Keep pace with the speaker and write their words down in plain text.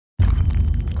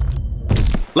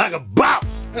like a boss.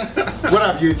 What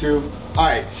up, YouTube?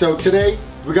 Alright, so today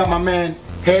we got my man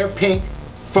Hair Pink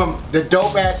from the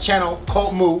dope ass channel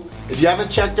CultMoo. If you haven't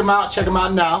checked him out, check him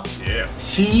out now. Yeah.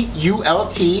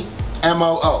 CultMoo.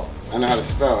 I know how to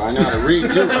spell. I know how to read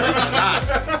too. But it's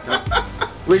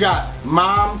not. We got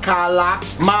Mom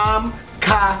Kalakan.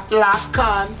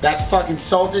 That's fucking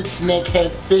salted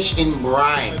snakehead fish in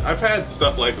brine. I've had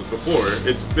stuff like this before.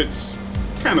 It's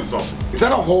kind of salty. Is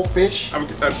that a whole fish?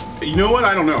 You know what?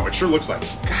 I don't know. It sure looks like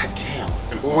it. God damn.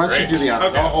 Well, why don't you do the honors?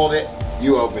 Okay. I'll hold it.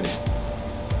 You open it.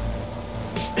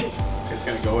 It's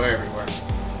gonna go everywhere.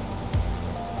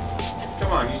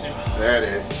 Come on, use your. There it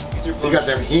is. Use your You got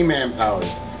them He-Man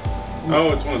powers.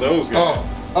 Oh, it's one of those guys.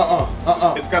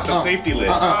 It's got the safety lid.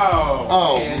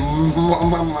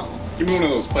 Give me one of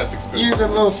those plastic spoons. Use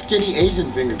them little skinny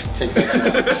Asian fingers to take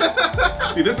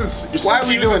that. See, this is. Why are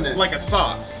we doing this? Like a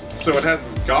sauce, so it has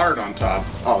this guard on top.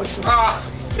 Oh, it's.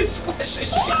 This flesh is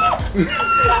shit.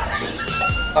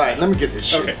 All right, let me get this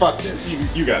shit. Okay. Fuck this.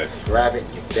 You got it. Grab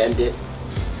it, you bend it.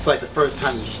 It's like the first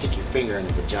time you stick your finger in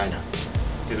the vagina.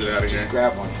 Get it out of here. Just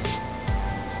grab one.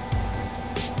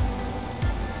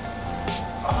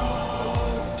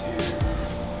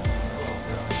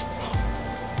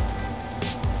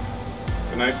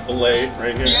 It's a nice fillet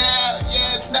right here. Yeah,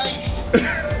 it's nice.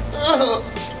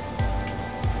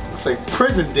 It's like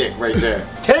prison dick right there.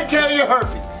 Take care of your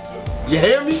herpes. You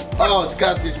hear me? Oh, it's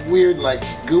got this weird, like,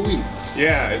 gooey.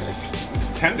 Yeah,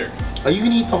 it's tender. Are you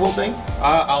gonna eat the whole thing?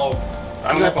 I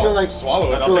don't know if I'll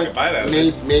swallow it. I'll take a bite out of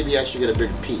it. Maybe I should get a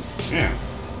bigger piece. Yeah.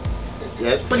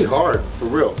 Yeah, it's pretty hard, for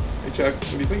real. Hey Chuck,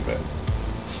 what do you think about it?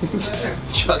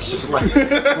 Chuck's just like.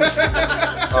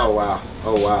 Oh wow.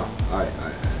 Oh wow. Alright.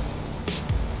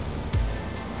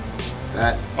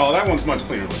 That one's much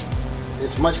cleaner looking.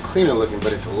 It's much cleaner looking,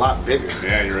 but it's a lot bigger.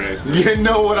 Yeah, you're right. You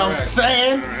know what I'm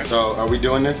saying? Right. So, are we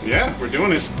doing this? Yeah, we're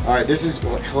doing it. Alright, this is.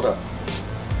 Hold up.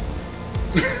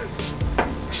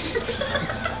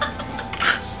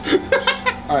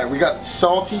 Alright, we got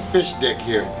salty fish dick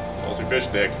here. Salty fish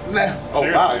dick. Oh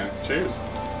Cheers, wow. man. Cheers.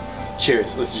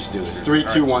 Cheers. Let's just do this. 3,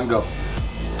 2, 1, go.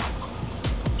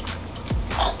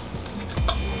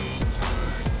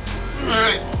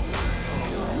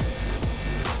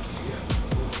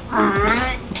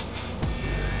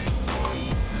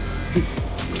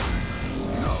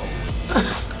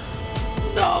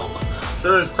 No.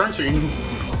 Sure, it's crunchy.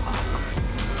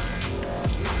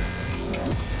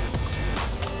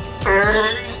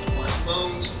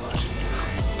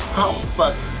 How the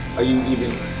fuck are you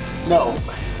even? No.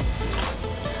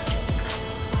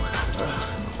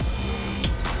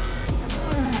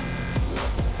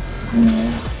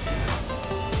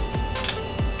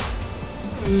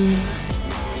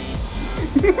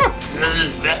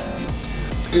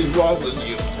 What is wrong with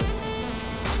you?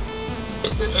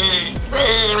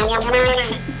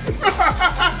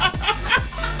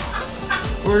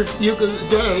 First nuke of the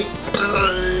day.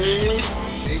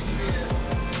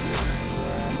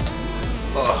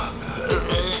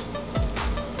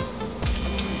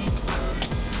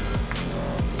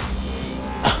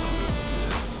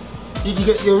 Did you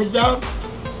get yours down?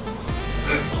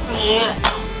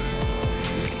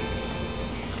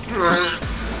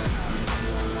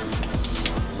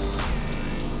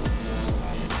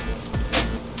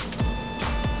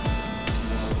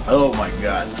 Oh my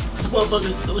god. This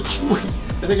motherfucker's so chewy.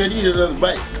 I think I need another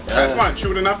bite. That's fine.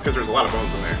 Chew it enough because there's a lot of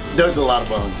bones in there. There's a lot of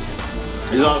bones.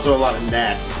 There's also a lot of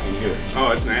nass in here.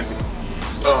 Oh, it's nasty.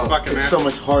 Oh, fucking it's nasty. so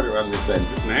much harder on this end.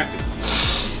 It's nasty.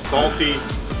 Salty,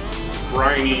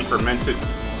 briny, fermented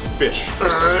fish.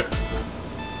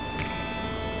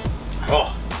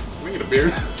 Oh, can we get a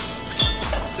beer?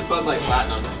 It's a Bud Light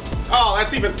Platinum. Oh,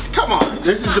 that's even. Come on.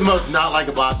 This is the most not like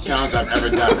a boss challenge I've ever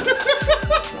done.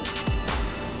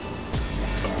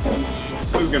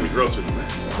 This is gonna be grosser than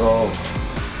that. Oh,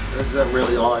 this is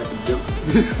really all I can do.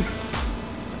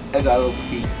 I got a little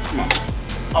piece. Come on.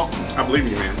 Oh, I believe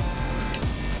you, man.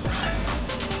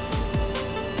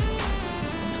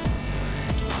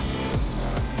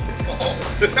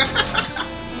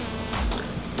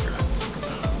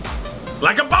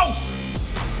 Like a boat.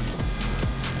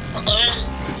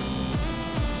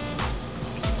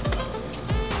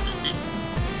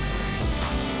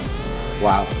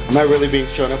 Wow. Am I really being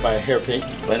shown up by a hair pink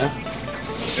right now?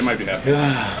 It might be happening.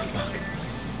 Ah, fuck.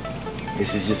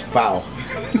 This is just foul.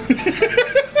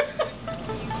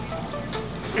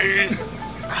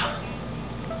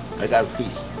 I got a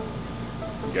piece.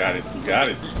 You got it. You got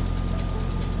it.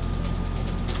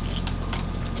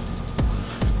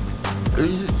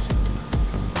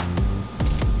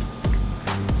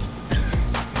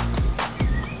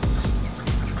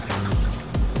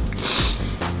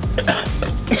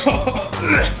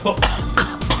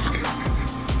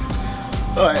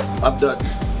 Alright, I'm done.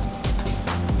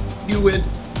 You win.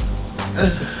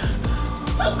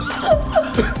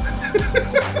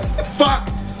 Fuck!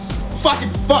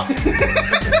 Fucking fuck!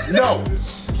 No!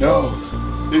 No.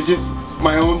 It's just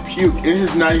my own puke. It's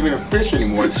just not even a fish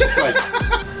anymore. It's just like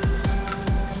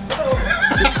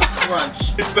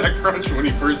crunch. It's that crunch when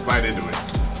you first bite into it.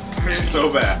 It's so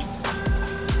bad.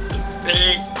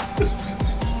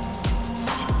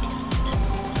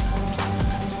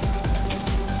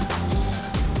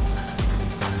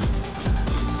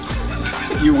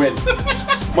 You win.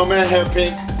 My man Hair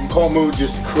Pink and CultMoo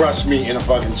just crushed me in a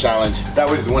fucking challenge. That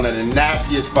was one of the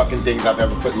nastiest fucking things I've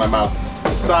ever put in my mouth.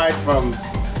 Aside from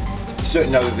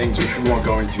certain other things which we won't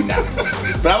go into now.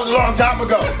 But that was a long time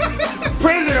ago.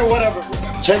 Prison or whatever.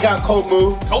 Check out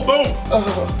CultMoo.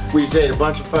 CultMoo! We just ate a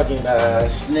bunch of fucking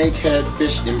snakehead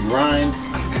fish in brine.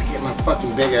 I gotta get my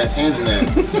fucking big ass hands in there.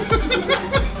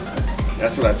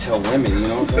 That's what I tell women, you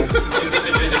know what I'm saying?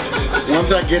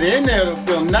 Once I get in there, it'll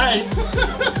feel nice.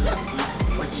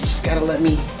 But you just gotta let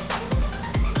me.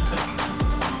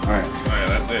 Alright. Oh yeah,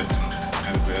 that's it.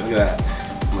 That's it. Look at that.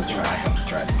 I'm gonna try. I have to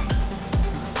try it.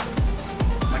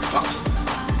 Like a boss.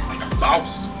 Like a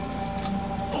boss.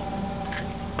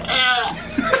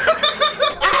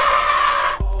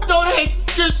 Donate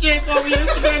this shit for me.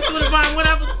 Instagram, Twitter, Vine,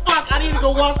 whatever the fuck. I need to go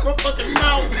wash my fucking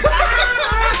mouth.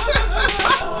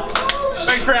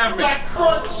 Thanks for having me. That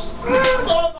crunch.